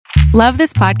Love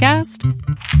this podcast?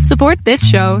 Support this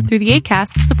show through the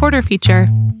Acast supporter feature.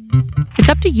 It's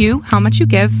up to you how much you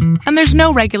give, and there's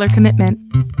no regular commitment.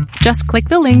 Just click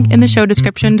the link in the show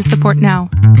description to support now.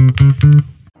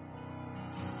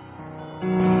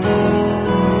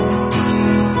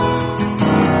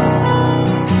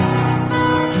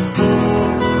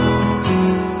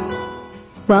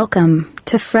 Welcome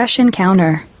to Fresh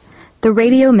Encounter, the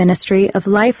radio ministry of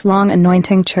Lifelong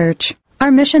Anointing Church. Our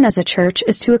mission as a church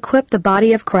is to equip the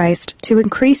body of Christ to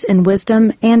increase in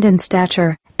wisdom and in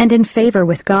stature, and in favor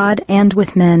with God and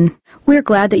with men. We're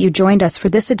glad that you joined us for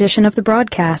this edition of the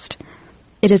broadcast.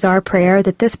 It is our prayer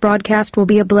that this broadcast will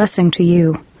be a blessing to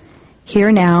you.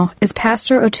 Here now is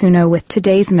Pastor Otuno with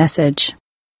today's message.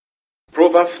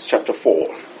 Proverbs chapter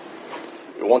 4.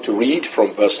 We want to read from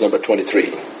verse number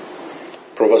 23.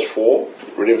 Proverbs 4,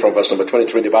 reading from verse number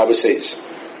 23, the Bible says,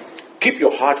 "Keep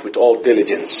your heart with all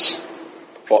diligence,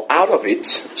 for out of it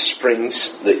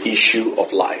springs the issue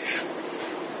of life."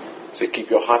 So keep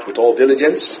your heart with all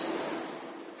diligence,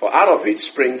 for out of it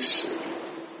springs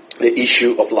the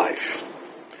issue of life.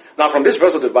 Now from this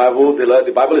verse of the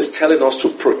Bible is telling us to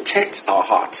protect our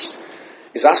hearts.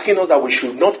 It's asking us that we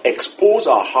should not expose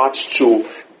our hearts to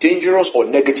dangerous or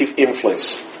negative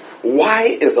influence.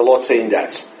 Why is the Lord saying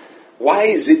that? Why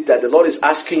is it that the Lord is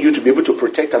asking you to be able to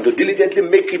protect and to diligently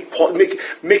make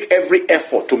every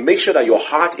effort to make sure that your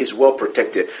heart is well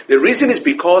protected? The reason is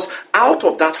because out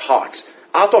of that heart,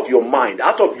 out of your mind,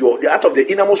 out of the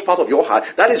innermost part of your heart,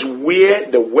 that is where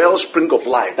the wellspring of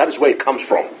life, that is where it comes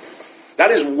from. That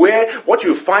is where what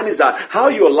you find is that how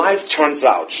your life turns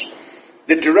out,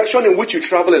 the direction in which you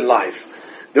travel in life,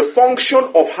 the function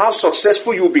of how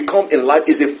successful you become in life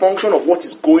is a function of what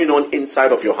is going on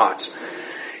inside of your heart.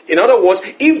 In other words,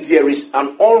 if there is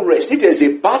an unrest, if there's a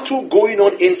battle going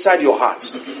on inside your heart,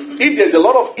 if there's a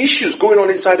lot of issues going on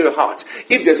inside your heart,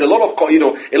 if there's a lot of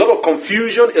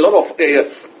confusion, a lot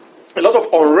of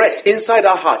unrest inside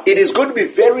our heart, it is going to be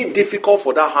very difficult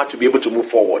for that heart to be able to move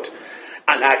forward.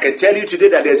 And I can tell you today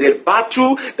that there's a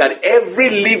battle that every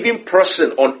living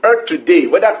person on earth today,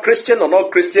 whether Christian or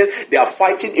not Christian, they are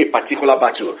fighting a particular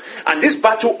battle. And this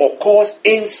battle occurs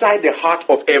inside the heart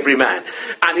of every man.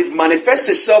 And it manifests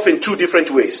itself in two different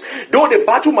ways. Though the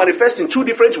battle manifests in two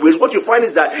different ways, what you find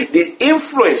is that the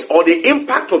influence or the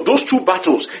impact of those two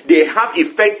battles, they have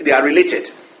effect, they are related.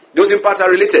 Those impacts are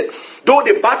related. Though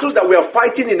the battles that we are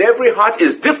fighting in every heart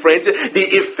is different,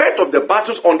 the effect of the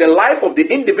battles on the life of the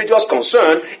individuals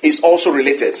concerned is also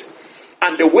related.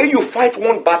 And the way you fight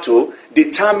one battle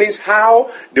determines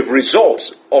how the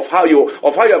results of how you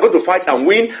are going to fight and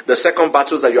win the second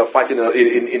battles that you are fighting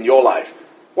in your life.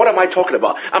 What am I talking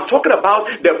about? I'm talking about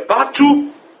the battle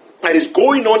that is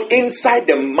going on inside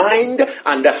the mind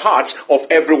and the hearts of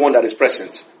everyone that is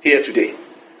present here today.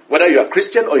 Whether you are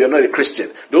Christian or you're not a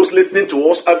Christian, those listening to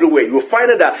us everywhere, you will find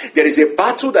that there is a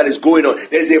battle that is going on.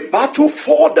 There is a battle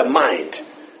for the mind,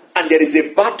 and there is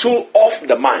a battle of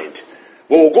the mind.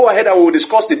 We'll go ahead and we'll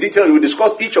discuss the details. We'll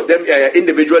discuss each of them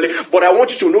individually. But I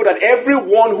want you to know that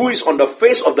everyone who is on the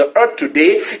face of the earth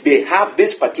today, they have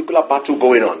this particular battle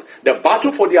going on. The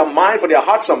battle for their mind, for their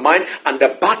hearts and mind, and the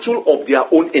battle of their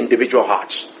own individual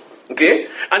hearts. Okay?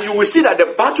 And you will see that the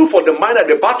battle for the mind and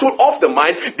the battle of the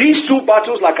mind, these two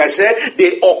battles, like I said,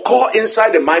 they occur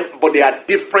inside the mind, but they are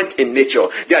different in nature.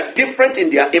 They are different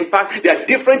in their impact. They are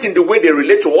different in the way they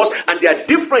relate to us, and they are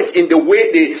different in the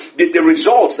way the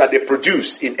results that they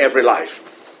produce in every life.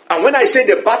 And when I say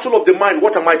the battle of the mind,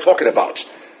 what am I talking about?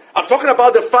 I'm talking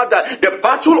about the fact that the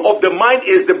battle of the mind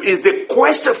is the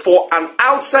quest for an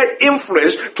outside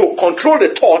influence to control the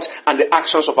thoughts and the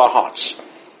actions of our hearts.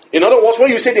 In other words, when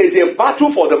you say there is a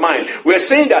battle for the mind, we're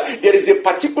saying that there is a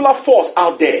particular force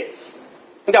out there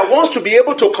that wants to be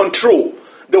able to control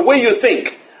the way you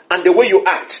think and the way you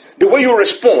act, the way you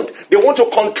respond. They want to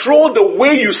control the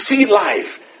way you see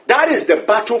life. That is the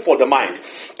battle for the mind.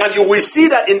 And you will see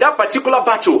that in that particular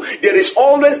battle, there is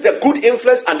always the good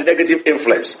influence and the negative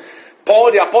influence.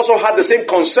 Paul the apostle had the same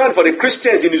concern for the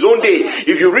Christians in his own day.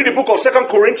 If you read the book of 2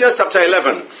 Corinthians chapter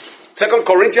 11, 2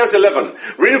 Corinthians 11,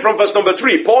 reading from verse number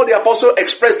 3, Paul the apostle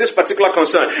expressed this particular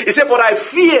concern. He said, "But I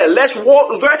fear lest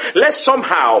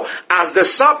somehow, as the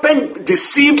serpent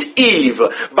deceived Eve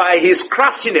by his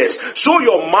craftiness, so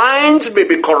your minds may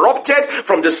be corrupted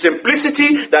from the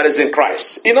simplicity that is in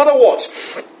Christ." In other words,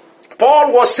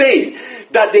 Paul was saying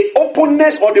that the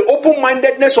openness or the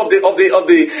open-mindedness of the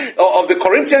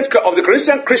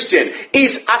Corinthian Christian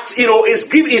is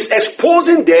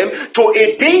exposing them to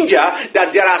a danger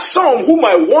that there are some who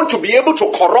might want to be able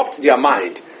to corrupt their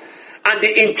mind. And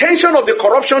the intention of the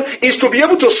corruption is to be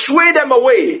able to sway them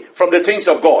away from the things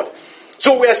of God.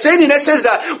 So we are saying in essence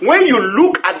that when you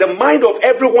look at the mind of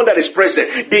everyone that is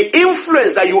present, the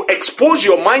influence that you expose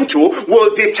your mind to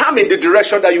will determine the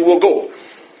direction that you will go.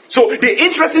 So the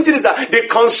interesting thing is that the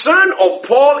concern of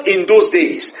Paul in those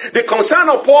days, the concern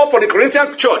of Paul for the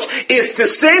Corinthian church is the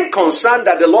same concern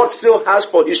that the Lord still has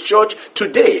for his church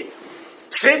today.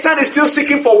 Satan is still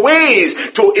seeking for ways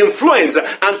to influence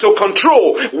and to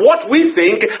control what we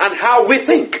think and how we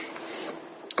think.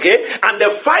 Okay? And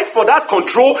the fight for that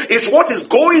control is what is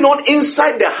going on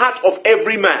inside the heart of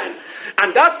every man.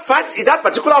 And that fight, that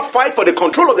particular fight for the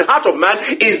control of the heart of man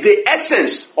is the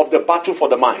essence of the battle for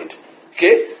the mind.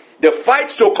 Okay? The fight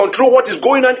to control what is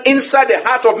going on inside the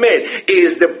heart of man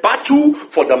is the battle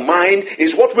for the mind,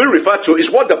 is what we refer to,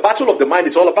 is what the battle of the mind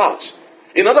is all about.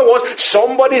 In other words,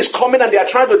 somebody is coming and they are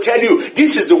trying to tell you,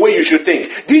 this is the way you should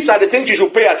think. These are the things you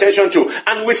should pay attention to.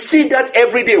 And we see that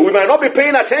every day. We might not be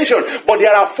paying attention, but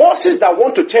there are forces that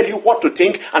want to tell you what to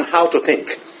think and how to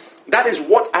think. That is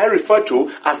what I refer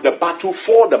to as the battle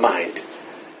for the mind.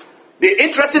 The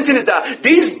interesting thing is that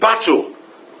this battle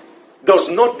does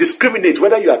not discriminate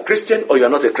whether you are Christian or you are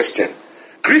not a Christian.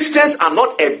 Christians are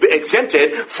not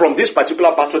exempted from this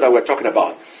particular battle that we're talking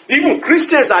about. Even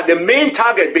Christians are the main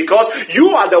target because you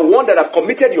are the one that have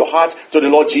committed your heart to the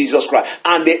Lord Jesus Christ.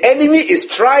 And the enemy is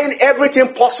trying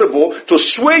everything possible to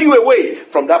sway you away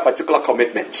from that particular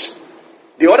commitment.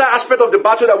 The other aspect of the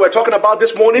battle that we're talking about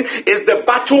this morning is the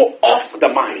battle of the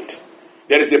mind.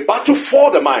 There is a battle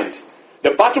for the mind. The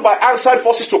battle by outside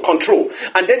forces to control.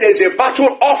 And then there's a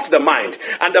battle of the mind.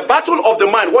 And the battle of the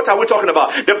mind, what are we talking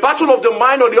about? The battle of the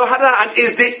mind, on the other hand,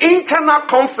 is the internal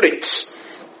conflicts,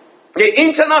 the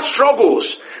internal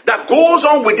struggles that goes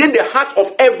on within the heart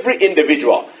of every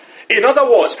individual. In other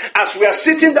words, as we are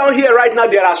sitting down here right now,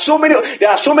 there are so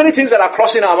many things that are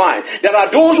crossing our mind. There are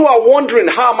those who are wondering,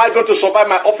 how am I going to survive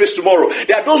my office tomorrow?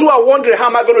 There are those who are wondering, how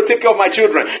am I going to take care of my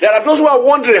children? There are those who are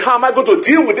wondering, how am I going to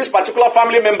deal with this particular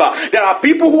family member? There are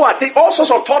people who are all sorts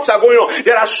of thoughts are going on.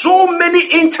 There are so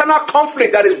many internal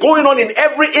conflicts that is going on in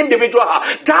every individual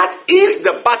heart. That is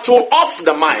the battle of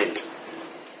the mind.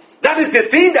 That is the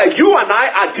thing that you and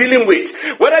I are dealing with.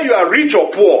 Whether you are rich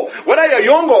or poor, whether you are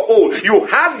young or old, you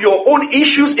have your own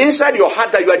issues inside your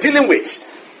heart that you are dealing with.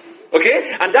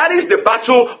 Okay? And that is the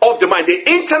battle of the mind. The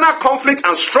internal conflict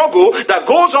and struggle that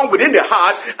goes on within the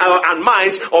heart and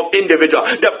minds of individuals.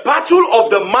 The battle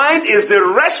of the mind is the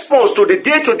response to the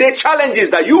day-to-day challenges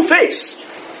that you face.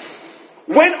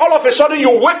 When all of a sudden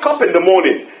you wake up in the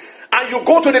morning, and you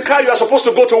go to the car you are supposed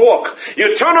to go to work.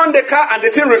 You turn on the car and the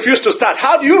thing refuses to start.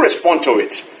 How do you respond to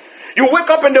it? You wake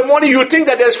up in the morning, you think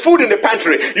that there's food in the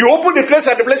pantry. You open the place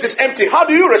and the place is empty. How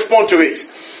do you respond to it?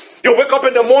 You wake up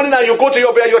in the morning and you go to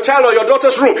your child or your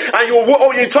daughter's room and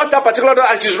you touch that particular door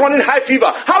and she's running high fever.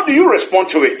 How do you respond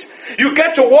to it? You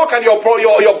get to work and your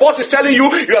boss is telling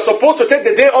you you are supposed to take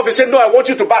the day off. He said, no, I want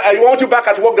you back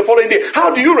at work the following day.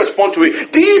 How do you respond to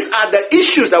it? These are the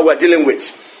issues that we're dealing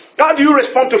with. How do you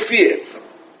respond to fear?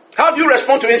 How do you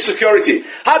respond to insecurity?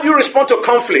 How do you respond to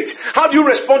conflict? How do you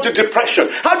respond to depression?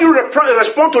 How do you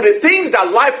respond to the things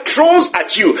that life throws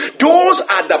at you? Those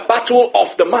are the battle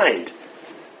of the mind.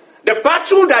 The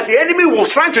battle that the enemy was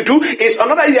trying to do is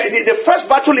another. The first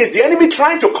battle is the enemy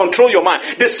trying to control your mind.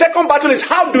 The second battle is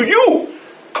how do you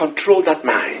control that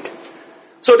mind?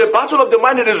 So the battle of the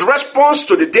mind is response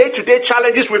to the day-to-day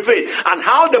challenges we face and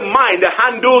how the mind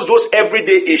handles those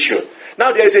everyday issues.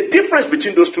 Now there is a difference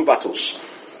between those two battles.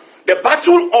 The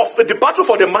battle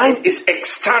for the mind is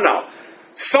external.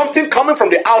 Something coming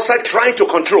from the outside trying to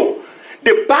control.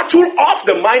 The battle of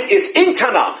the mind is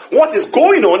internal. What is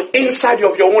going on inside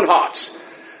of your own heart?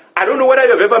 I don't know whether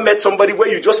you've ever met somebody where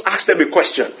you just ask them a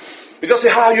question. You just say,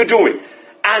 how are you doing?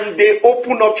 And they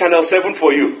open up Channel 7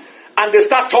 for you. And they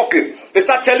start talking. They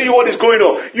start telling you what is going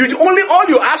on. All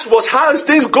you asked was, how is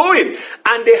things going?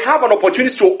 And they have an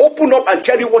opportunity to open up and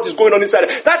tell you what is going on inside.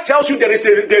 That tells you there is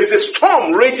a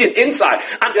storm raging inside.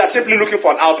 And they are simply looking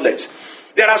for an outlet.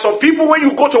 There are some people when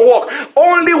you go to work,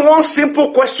 only one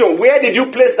simple question, where did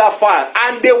you place that file?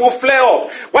 And they will flare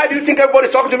up. Why do you think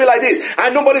everybody's talking to me like this?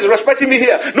 And nobody's respecting me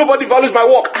here. Nobody values my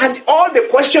work. And all the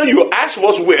question you asked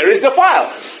was, where is the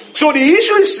file? So the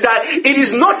issue is that it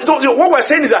is not, what we're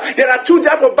saying is that there are two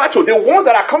types of battle. The ones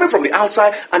that are coming from the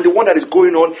outside and the one that is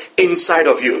going on inside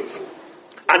of you.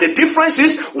 And the difference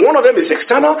is, one of them is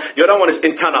external, the other one is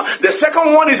internal. The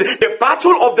second one is the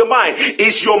battle of the mind.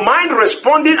 Is your mind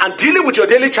responding and dealing with your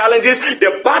daily challenges?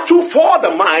 The battle for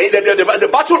the mind, the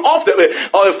battle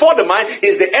of for the mind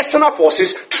is the external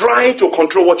forces trying to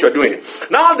control what you're doing.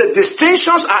 Now the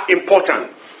distinctions are important.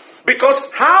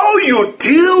 Because how you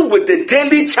deal with the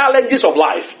daily challenges of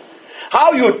life,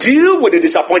 how you deal with the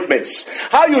disappointments,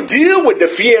 how you deal with the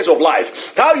fears of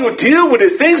life, how you deal with the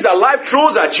things that life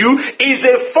throws at you is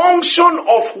a function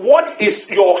of what is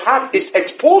your heart is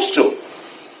exposed to.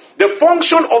 The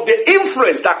function of the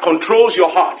influence that controls your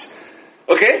heart.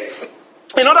 Okay?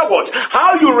 In other words,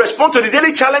 how you respond to the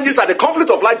daily challenges and the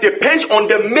conflict of life depends on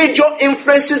the major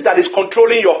influences that is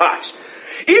controlling your heart.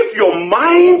 If your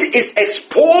mind is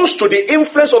exposed to the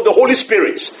influence of the Holy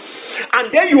Spirit,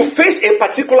 and then you face a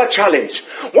particular challenge,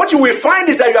 what you will find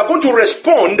is that you are going to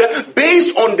respond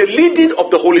based on the leading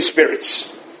of the Holy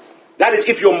Spirit. That is,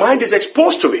 if your mind is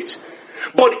exposed to it.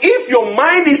 But if your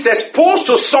mind is exposed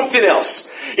to something else,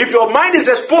 if your mind is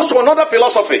exposed to another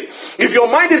philosophy, if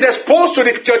your mind is exposed to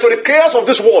the chaos of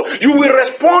this world, you will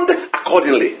respond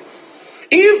accordingly.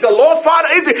 If the Lord Father,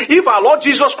 if our Lord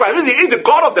Jesus Christ, if the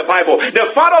God of the Bible,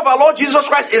 the Father of our Lord Jesus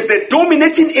Christ is the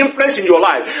dominating influence in your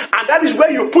life, and that is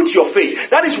where you put your faith,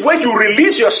 that is where you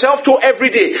release yourself to every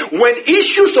day. When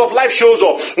issues of life shows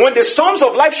up, when the storms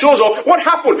of life shows up, what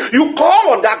happened? You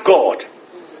call on that God.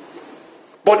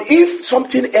 But if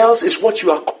something else is what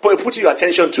you are putting your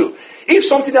attention to, if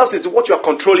something else is what you are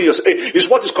controlling, is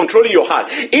what is controlling your heart,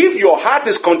 if your heart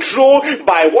is controlled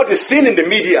by what is seen in the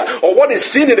media, or what is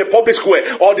seen in the public square,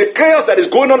 or the chaos that is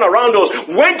going on around us,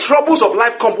 when troubles of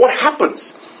life come, what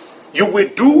happens? You will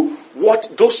do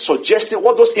what those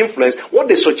influence, what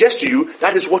they suggest to you,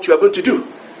 that is what you are going to do.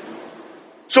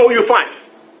 So you find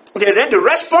the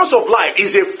response of life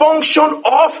is a function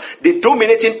of the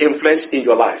dominating influence in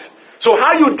your life. So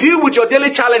how you deal with your daily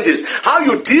challenges, how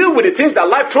you deal with the things that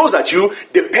life throws at you,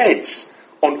 depends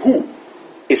on who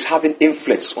is having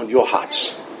influence on your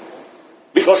hearts.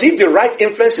 Because if the right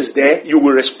influence is there, you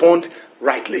will respond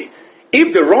rightly.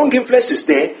 If the wrong influence is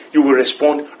there, you will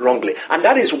respond wrongly. And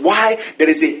that is why there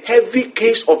is a heavy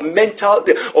case of mental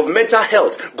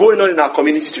health going on in our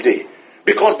community today.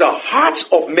 Because the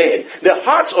hearts of men, the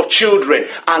hearts of children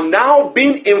are now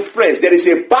being influenced. There is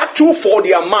a battle for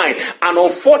their mind. And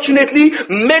unfortunately,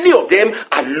 many of them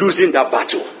are losing that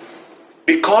battle.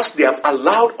 Because they have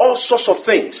allowed all sorts of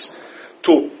things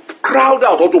to crowd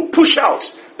out or to push out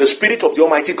the Spirit of the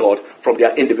Almighty God from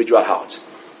their individual heart.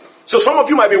 So some of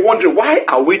you might be wondering, why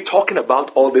are we talking about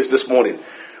all this morning?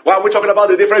 Why are we talking about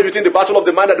the difference between the battle of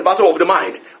the mind and the battle of the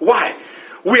mind? Why?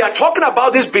 We are talking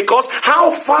about this because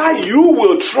how far you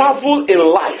will travel in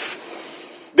life,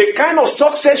 the kind of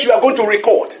success you are going to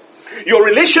record, your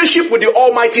relationship with the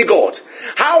Almighty God,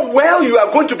 how well you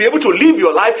are going to be able to live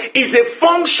your life is a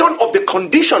function of the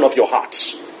condition of your heart.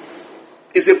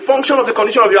 It's a function of the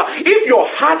condition of your heart. If your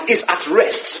heart is at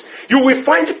rest, you will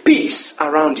find peace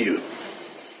around you.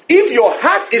 If your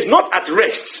heart is not at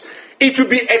rest, it will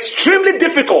be extremely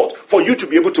difficult for you to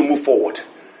be able to move forward.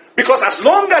 Because as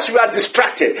long as you are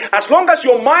distracted, as long as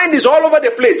your mind is all over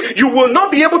the place, you will not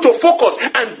be able to focus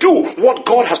and do what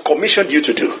God has commissioned you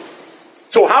to do.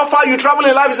 So how far you travel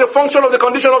in life is a function of the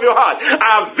condition of your heart.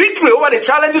 Our victory over the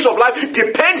challenges of life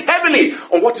depends heavily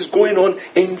on what is going on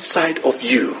inside of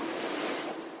you.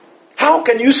 How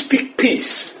can you speak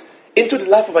peace into the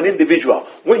life of an individual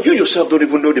when you yourself don't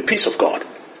even know the peace of God?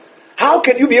 How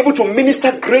can you be able to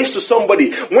minister grace to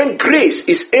somebody when grace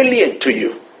is alien to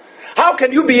you? How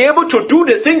can you be able to do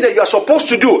the things that you are supposed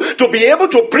to do, to be able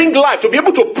to bring life, to be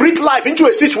able to breathe life into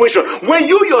a situation when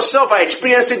you yourself are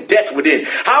experiencing death within?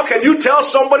 How can you tell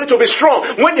somebody to be strong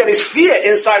when there is fear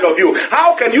inside of you?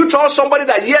 How can you tell somebody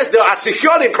that yes, they are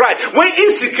secure in Christ when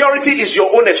insecurity is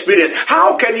your own experience?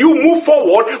 How can you move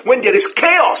forward when there is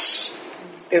chaos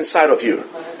inside of you?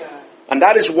 And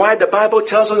that is why the Bible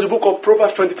tells us in the book of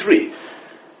Proverbs 23,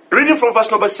 reading from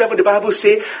verse number 7, the Bible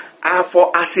says,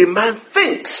 for as a man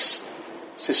thinks,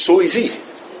 so is he.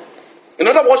 In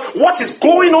other words, what is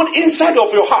going on inside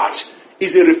of your heart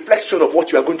is a reflection of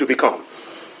what you are going to become.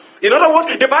 In other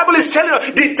words, the Bible is telling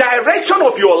us the direction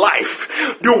of your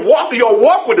life, your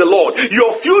walk with the Lord,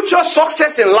 your future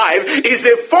success in life is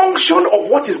a function of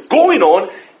what is going on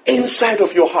inside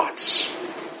of your hearts.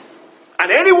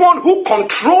 And anyone who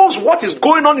controls what is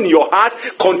going on in your heart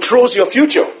controls your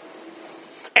future.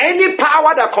 Any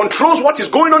power that controls what is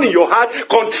going on in your heart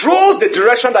controls the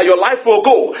direction that your life will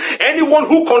go. Anyone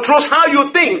who controls how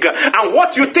you think and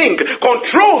what you think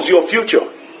controls your future.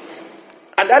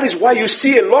 And that is why you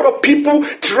see a lot of people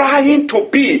trying to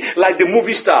be like the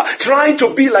movie star, trying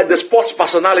to be like the sports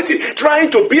personality, trying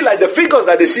to be like the figures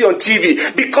that they see on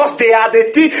TV, because they are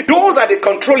those are the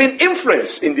controlling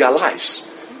influence in their lives.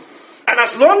 And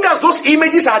as long as those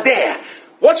images are there,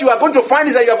 what you are going to find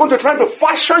is that you are going to try to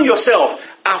fashion yourself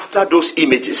after those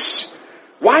images.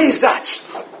 Why is that?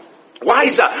 Why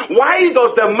is that? Why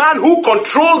does the man who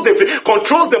controls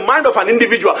the mind of an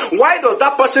individual, why does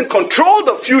that person control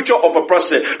the future of a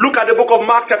person? Look at the book of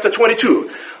Mark chapter 22.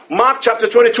 Mark chapter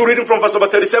 22, reading from verse number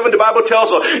 37, the Bible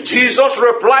tells us, Jesus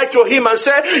replied to him and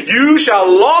said, you shall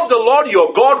love the Lord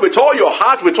your God with all your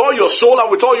heart, with all your soul, and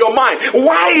with all your mind.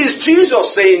 Why is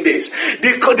Jesus saying this?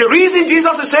 The reason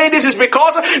Jesus is saying this is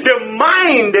because the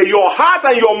mind, your heart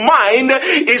and your mind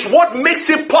is what makes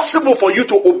it possible for you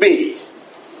to obey.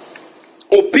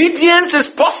 Obedience is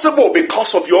possible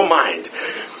because of your mind.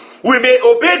 We may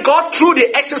obey God through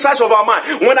the exercise of our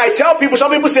mind. When I tell people,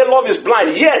 some people say love is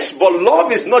blind. Yes, but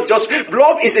love is not just,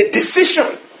 love is a decision.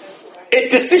 A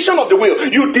decision of the will.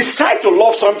 You decide to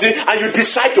love something and you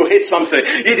decide to hate something.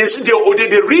 It is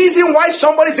the reason why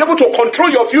somebody is able to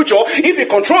control your future, if it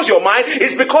controls your mind,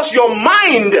 is because your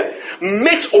mind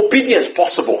makes obedience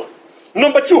possible.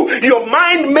 Number two, your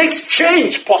mind makes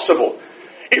change possible.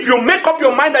 If you make up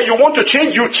your mind that you want to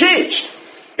change, you change.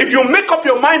 If you make up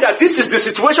your mind that this is the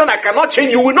situation, I cannot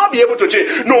change, you will not be able to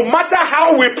change. No matter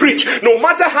how we preach, no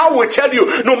matter how we tell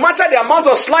you, no matter the amount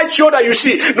of slideshow that you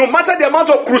see, no matter the amount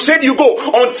of crusade you go,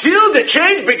 until the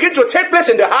change begins to take place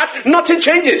in the heart, nothing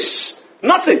changes.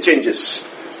 Nothing changes.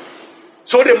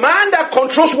 So the man that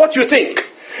controls what you think,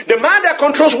 the man that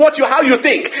controls how you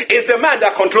think is the man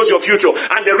that controls your future.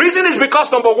 And the reason is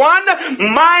because, number one,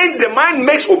 the mind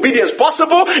makes obedience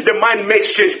possible. The mind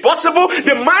makes change possible.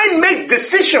 The mind makes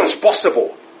decisions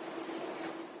possible.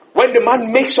 When the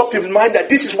man makes up his mind that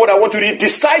this is what I want to do, he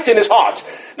decides in his heart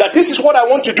that this is what I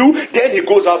want to do, then he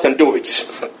goes out and do it.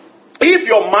 If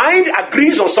your mind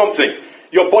agrees on something,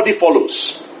 your body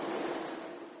follows.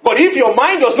 But if your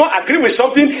mind does not agree with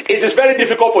something, it is very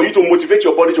difficult for you to motivate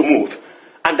your body to move.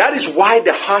 And that is why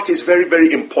the heart is very,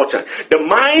 very important. The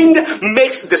mind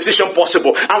makes decision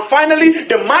possible. And finally,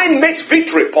 the mind makes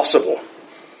victory possible.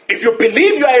 If you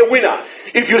believe you are a winner,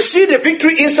 if you see the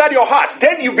victory inside your heart,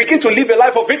 then you begin to live a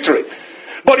life of victory.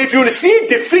 But if you see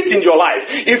defeat in your life,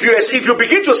 if you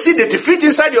begin to see the defeat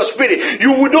inside your spirit,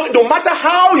 you will not, no matter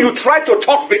how you try to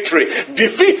talk victory,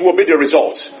 defeat will be the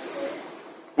result.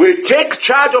 We take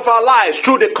charge of our lives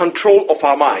through the control of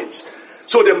our minds.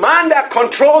 So the man that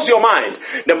controls your mind,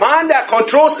 the man that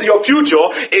controls your future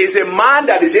is a man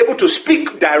that is able to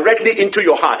speak directly into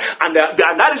your heart. And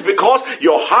that is because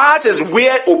your heart is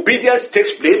where obedience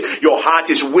takes place. Your heart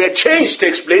is where change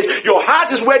takes place. Your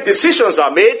heart is where decisions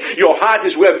are made. Your heart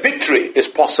is where victory is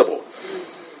possible.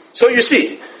 So you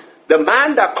see, the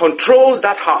man that controls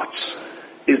that heart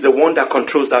is the one that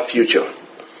controls that future.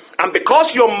 And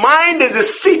because your mind is the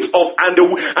seat of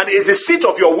and is the seat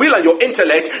of your will and your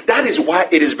intellect, that is why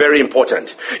it is very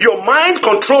important. Your mind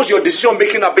controls your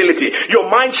decision-making ability. Your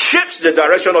mind shapes the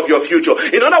direction of your future.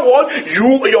 In other words,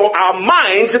 our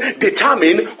minds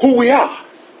determine who we are.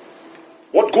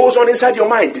 What goes on inside your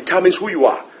mind determines who you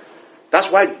are.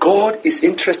 That's why God is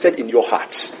interested in your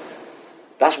heart.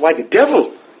 That's why the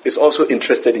devil is also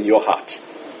interested in your heart.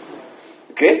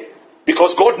 Okay?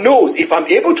 Because God knows if I'm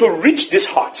able to reach this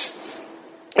heart,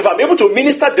 if I'm able to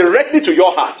minister directly to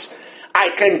your heart, I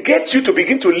can get you to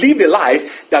begin to live a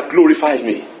life that glorifies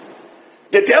me.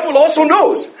 The devil also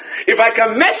knows if I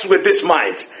can mess with this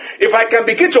mind, if I can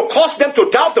begin to cause them to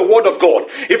doubt the word of God,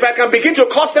 if I can begin to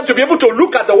cause them to be able to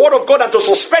look at the word of God and to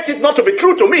suspect it not to be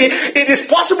true to me, it is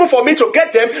possible for me to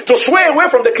get them to sway away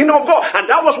from the kingdom of God. And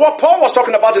that was what Paul was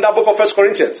talking about in that book of 1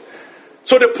 Corinthians.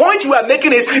 So the point we are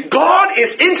making is God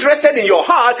is interested in your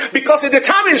heart because it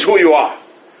determines who you are.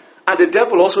 And the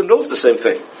devil also knows the same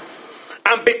thing.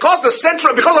 And because of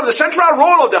the central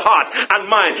role of the heart and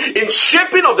mind in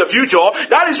shaping of the future,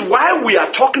 that is why we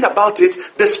are talking about it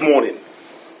this morning.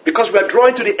 Because we are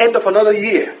drawing to the end of another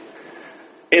year.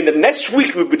 In the next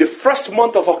week will be the first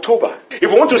month of October.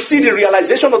 If you want to see the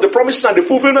realization of the promises and the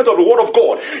fulfillment of the word of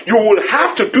God, you will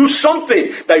have to do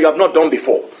something that you have not done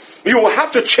before. You will have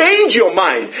to change your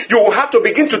mind. You will have to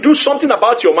begin to do something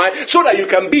about your mind so that you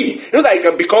can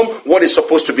become what it's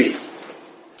supposed to be.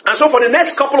 And so for the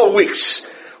next couple of weeks,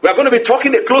 we are going to be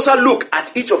taking a closer look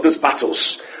at each of these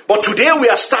battles. But today we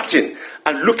are starting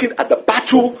and looking at the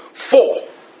battle for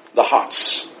the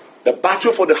hearts. The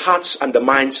battle for the hearts and the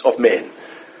minds of men.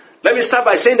 Let me start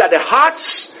by saying that the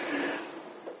hearts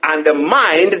and the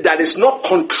mind that is not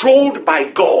controlled by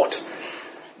God,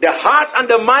 the heart and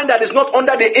the mind that is not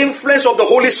under the influence of the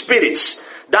Holy Spirit,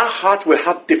 that heart will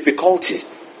have difficulty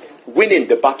winning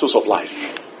the battles of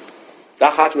life.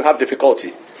 That heart will have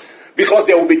difficulty. Because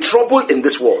there will be trouble in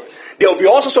this world. There will be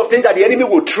all sorts of things that the enemy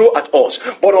will throw at us.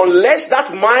 But unless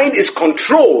that mind is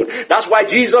controlled, that's why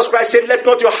Jesus Christ said, let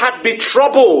not your heart be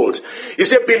troubled. He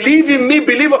said, believe in me,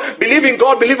 believe in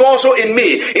God, believe also in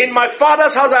me. In my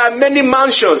Father's house are many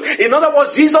mansions. In other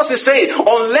words, Jesus is saying,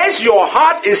 unless your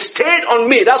heart is stayed on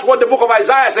me, that's what the book of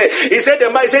Isaiah said. He said,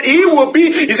 he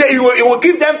will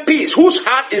give them peace whose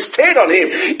heart is stayed on him.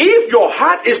 If your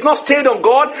heart is not stayed on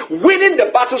God, winning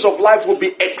the battles of life will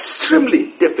be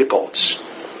extremely difficult.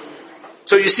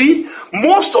 So you see,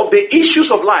 most of the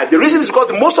issues of life, the reason is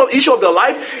because most of the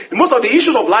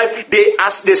issues of life,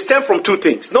 they stem from two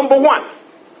things. Number one,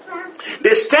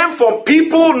 they stem from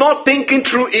people not thinking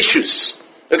through issues.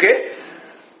 Okay?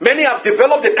 Many have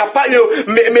developed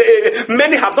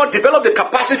many have not developed the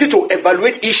capacity to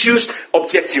evaluate issues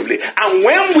objectively. And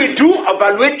when we do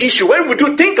evaluate issue, when we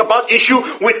do think about issue,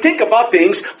 we think about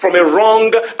things from a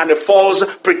wrong and a false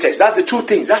pretext. That's the two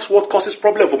things. That's what causes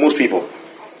problem for most people.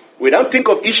 We don't think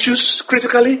of issues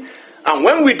critically, and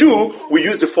when we do, we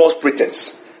use the false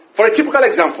pretense. For a typical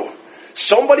example,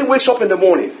 somebody wakes up in the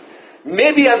morning,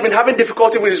 maybe he has been having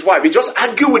difficulty with his wife, he just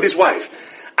argued with his wife,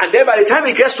 and then by the time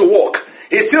he gets to work,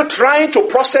 he's still trying to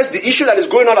process the issue that is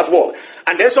going on at work.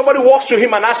 And then somebody walks to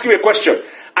him and asks him a question.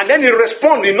 And then he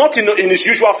responds not in his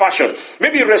usual fashion.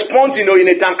 Maybe he responds in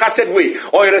a downcasted way.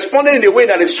 Or he responded in a way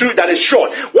that is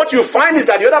short. What you find is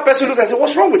that the other person looks and says,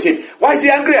 what's wrong with him? Why is he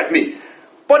angry at me?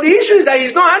 But the issue is that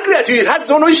he's not angry at you. He has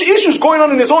his own issues going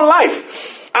on in his own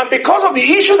life. And because of the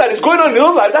issues that is going on in his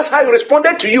own life, that's how he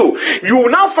responded to you. You will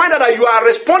now find out that you are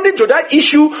responding to that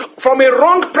issue from a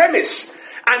wrong premise.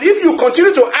 And if you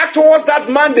continue to act towards that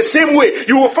man the same way,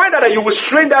 you will find out that you will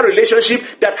strain that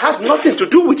relationship that has nothing to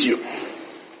do with you.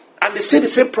 And they say the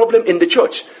same problem in the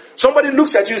church. Somebody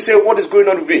looks at you and say, what is going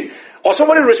on with me? Or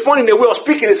somebody responds in a way or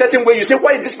speak in a certain way. You say,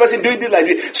 why is this person doing this like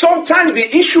this? Sometimes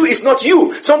the issue is not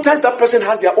you. Sometimes that person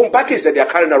has their own baggage that they are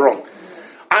carrying around.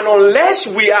 And unless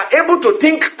we are able to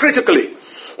think critically,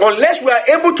 unless we are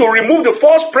able to remove the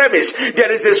false premise,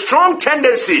 there is a strong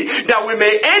tendency that we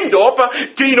may end up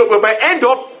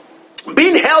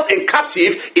being held in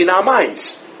captive in our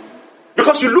minds.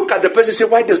 Because you look at the person and say,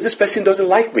 why does this person doesn't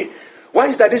like me? Why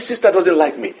is that this sister doesn't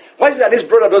like me? Why is that this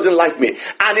brother doesn't like me?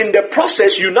 And in the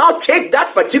process, you now take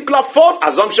that particular false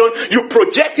assumption, you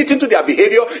project it into their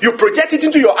behavior, you project it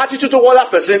into your attitude toward that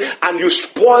person, and you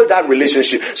spoil that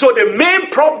relationship. So the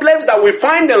main problems that we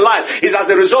find in life is as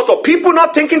a result of people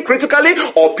not thinking critically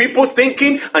or people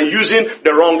thinking and using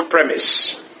the wrong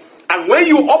premise. And when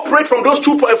you operate from those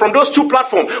two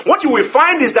platforms, what you will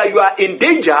find is that you are in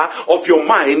danger of your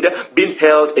mind being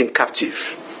held in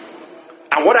captive.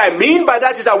 And what I mean by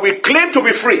that is that we claim to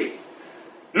be free.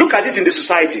 Look at it in the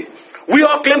society. We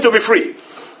all claim to be free.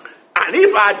 And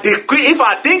if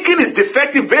our thinking is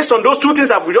defective based on those two things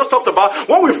that we just talked about,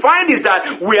 what we find is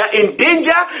that we are in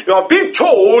danger of being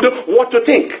told what to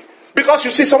think. Because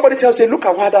you see, somebody tells you, look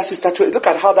at how that sister, look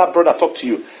at how that brother talked to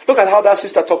you. Look at how that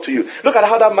sister talked to you. Look at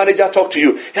how that manager talked to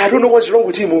you. I don't know what's wrong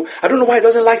with him. I don't know why he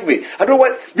doesn't like me. I don't know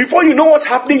what. Before you know what's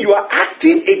happening, you are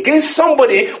acting against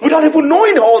somebody without even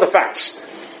knowing all the facts.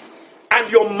 And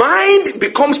your mind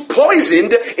becomes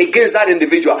poisoned against that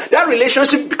individual. That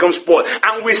relationship becomes spoiled.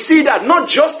 And we see that not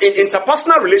just in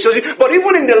interpersonal relationships, but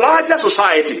even in the larger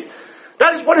society.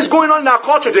 That is what is going on in our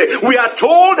culture today. We are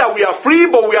told that we are free,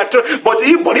 but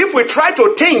if we try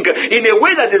to think in a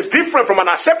way that is different from an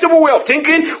acceptable way of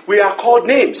thinking, we are called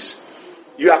names.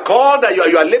 You are called that you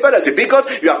are labeled as a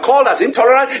bigot. You are called as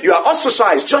intolerant. You are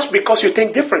ostracized just because you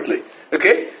think differently.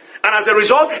 Okay? And as a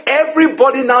result,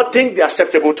 everybody now thinks the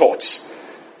acceptable thoughts.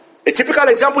 A typical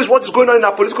example is what is going on in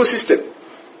our political system,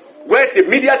 where the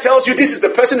media tells you this is the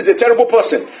person is a terrible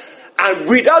person, and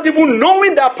without even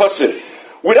knowing that person,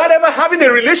 without ever having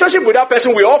a relationship with that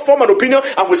person, we all form an opinion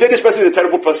and we say this person is a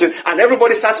terrible person, and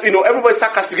everybody starts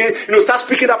castigating, start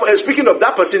speaking of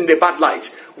that person in a bad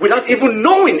light, without even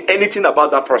knowing anything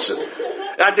about that person.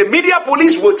 And the media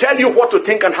police will tell you what to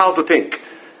think and how to think.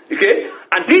 Okay?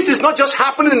 And this is not just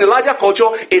happening in the larger culture,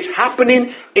 it's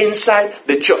happening inside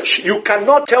the church. You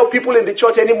cannot tell people in the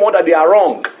church anymore that they are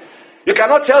wrong. You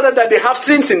cannot tell them that they have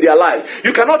sins in their life.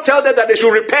 You cannot tell them that they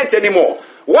should repent anymore.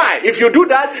 Why? If you do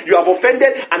that, you have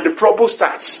offended and the trouble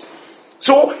starts.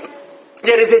 So,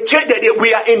 there is a church that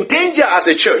we are in danger as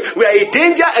a church. We are in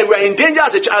danger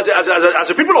as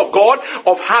a people of God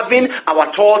of having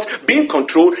our thoughts being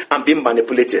controlled and being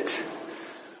manipulated.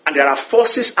 And there are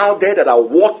forces out there that are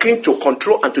working to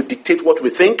control and to dictate what we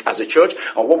think as a church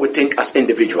or what we think as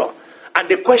individual. And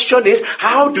the question is,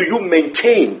 how do you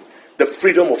maintain the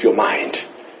freedom of your mind?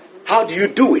 How do you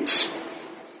do it?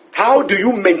 How do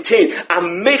you maintain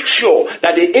and make sure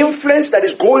that the influence that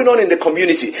is going on in the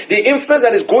community, the influence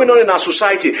that is going on in our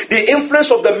society, the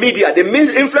influence of the media, the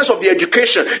influence of the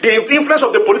education, the influence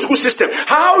of the political system,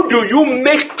 how do you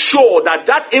make sure that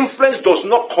that influence does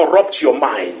not corrupt your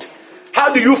mind?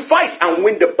 How do you fight and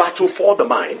win the battle for the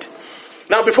mind?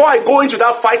 Now, before I go into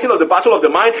that fighting of the battle of the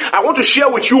mind, I want to share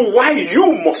with you why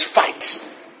you must fight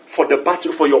for the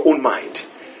battle for your own mind.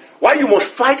 Why you must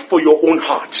fight for your own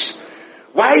heart.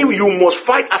 Why you must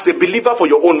fight as a believer for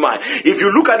your own mind. If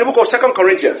you look at the book of 2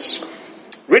 Corinthians,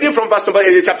 reading from verse number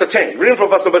chapter 10, reading from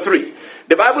verse number 3,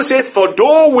 the Bible says, "For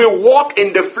though we walk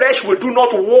in the flesh, we do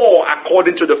not war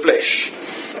according to the flesh."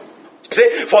 Say,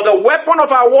 "For the weapon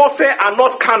of our warfare are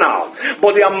not carnal,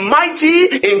 but they are mighty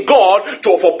in God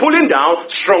for pulling down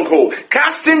stronghold,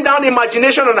 casting down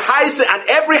imagination and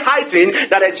every high thing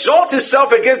that exalts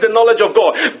itself against the knowledge of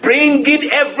God,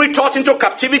 bringing every thought into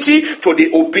captivity to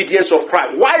the obedience of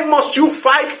Christ." Why must you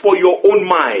fight for your own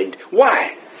mind?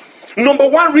 Why? Number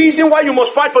one reason why you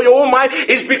must fight for your own mind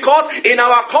is because in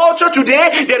our culture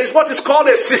today, there is what is called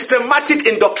a systematic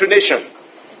indoctrination.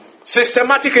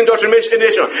 Systematic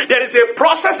indoctrination. There is a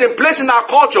process in place in our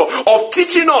culture of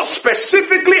teaching us,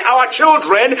 specifically our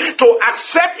children, to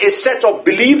accept a set of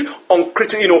belief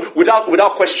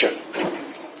without question.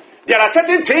 There are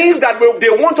certain things that they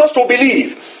want us to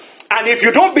believe. And if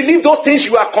you don't believe those things,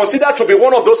 you are considered to be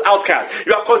one of those outcasts.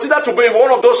 You are considered to be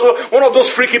one of those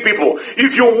freaky people.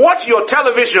 If you watch your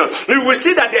television, you will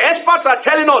see that the experts are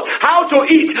telling us how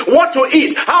to eat, what to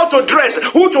eat, how to dress,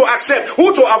 who to accept,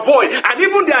 who to avoid, and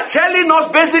even they are telling us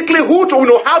basically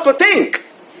how to think.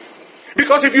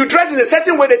 Because if you dress in a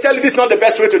certain way, they tell you this is not the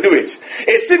best way to do it.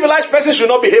 A civilized person should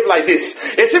not behave like this.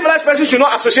 A civilized person should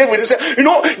not associate with this.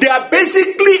 They are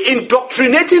basically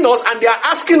indoctrinating us, and they are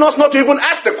asking us not to even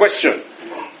ask the question.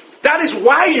 That is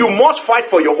why you must fight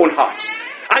for your own heart.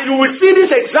 And you will see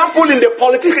this example in the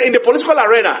political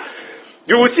arena.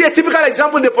 You will see a typical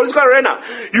example in the political arena.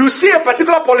 You see a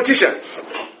particular politician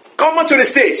come onto the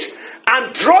stage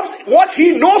and drops what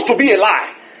he knows to be a lie.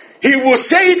 He will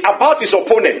say it about his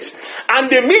opponent, and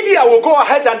the media will go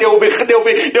ahead and they will be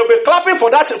clapping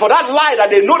for that lie that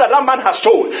they know that man has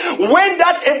told. When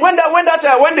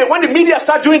the media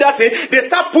start doing that thing, they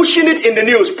start pushing it in the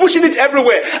news, pushing it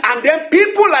everywhere, and then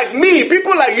people like me,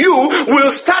 people like you, will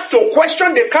start to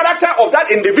question the character of that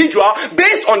individual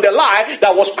based on the lie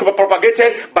that was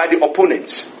propagated by the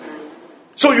opponent.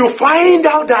 So you find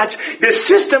out that the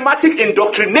systematic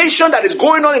indoctrination that is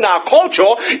going on in our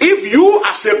culture, if you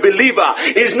as a believer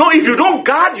if you don't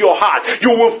guard your heart, you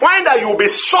will find that you will be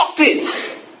sucked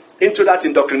into that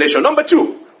indoctrination. Number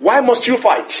two, why must you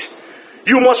fight?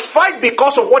 You must fight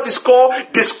because of what is called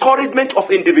discouragement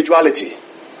of individuality.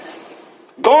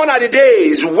 Gone are the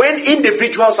days when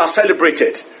individuals are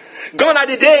celebrated. Gone are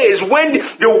the days when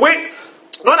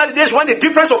Gone are the days when the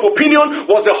difference of opinion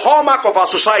was the hallmark of our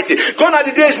society. Gone are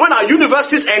the days when our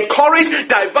universities encourage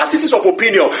diversities of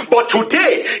opinion. But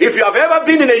today, if you have ever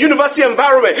been in a university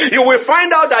environment, you will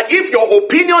find out that if your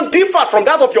opinion differs from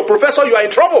that of your professor, you are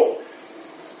in trouble.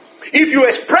 If you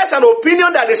express an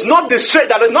opinion that is not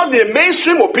the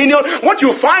mainstream opinion, what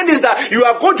you find is that you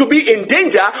are going to be in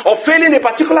danger of failing a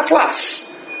particular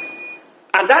class.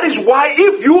 And that is why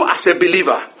if you as a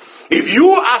believer, if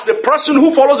you as a person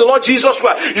who follows the Lord Jesus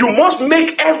Christ, you must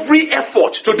make every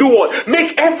effort to do what?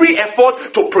 Make every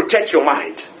effort to protect your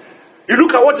mind. You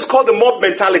look at what is called the mob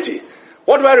mentality.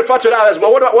 What do I refer to that as?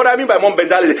 What do I mean by mob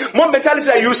mentality? Mob mentality is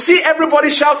that you see everybody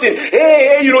shouting,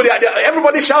 hey,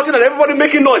 everybody shouting and everybody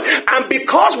making noise. And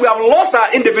because we have lost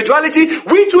our individuality,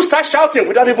 we too start shouting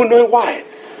without even knowing why.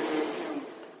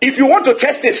 If you want to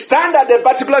test it, stand at the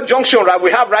particular junction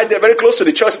we have right there, very close to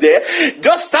the church there.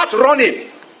 Just start running.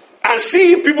 And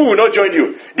see if people will not join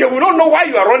you. They will not know why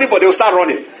you are running, but they will start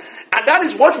running. And that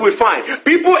is what we find.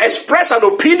 People express an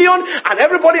opinion, and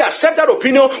everybody accepts that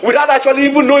opinion without actually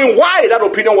even knowing why that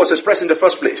opinion was expressed in the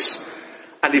first place.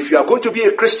 And if you are going to be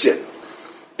a Christian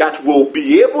that will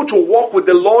be able to walk with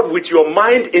the Lord with your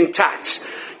mind intact,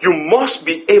 you must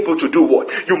be able to do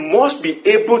what? You must be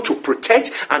able to protect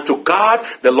and to guard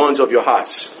the loins of your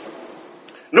hearts.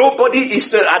 Nobody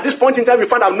is, at this point in time, you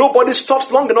find out nobody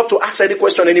stops long enough to ask any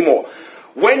question anymore.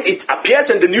 When it appears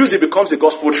in the news, it becomes a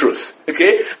gospel truth.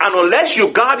 Okay? And unless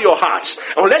you guard your hearts,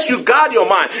 unless you guard your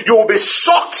mind, you will be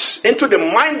sucked into the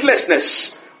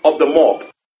mindlessness of the mob.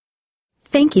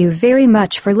 Thank you very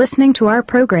much for listening to our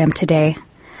program today.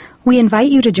 We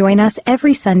invite you to join us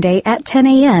every Sunday at 10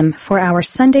 a.m. for our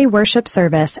Sunday worship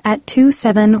service at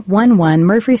 2711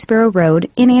 Murfreesboro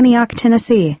Road in Antioch,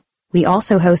 Tennessee. We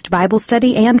also host Bible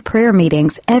study and prayer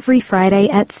meetings every Friday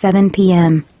at 7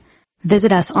 p.m.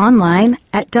 Visit us online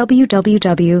at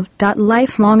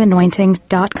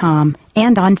www.lifelonganointing.com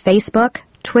and on Facebook,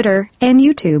 Twitter, and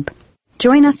YouTube.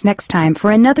 Join us next time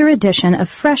for another edition of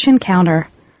Fresh Encounter.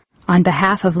 On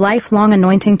behalf of Lifelong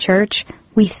Anointing Church,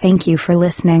 we thank you for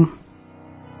listening.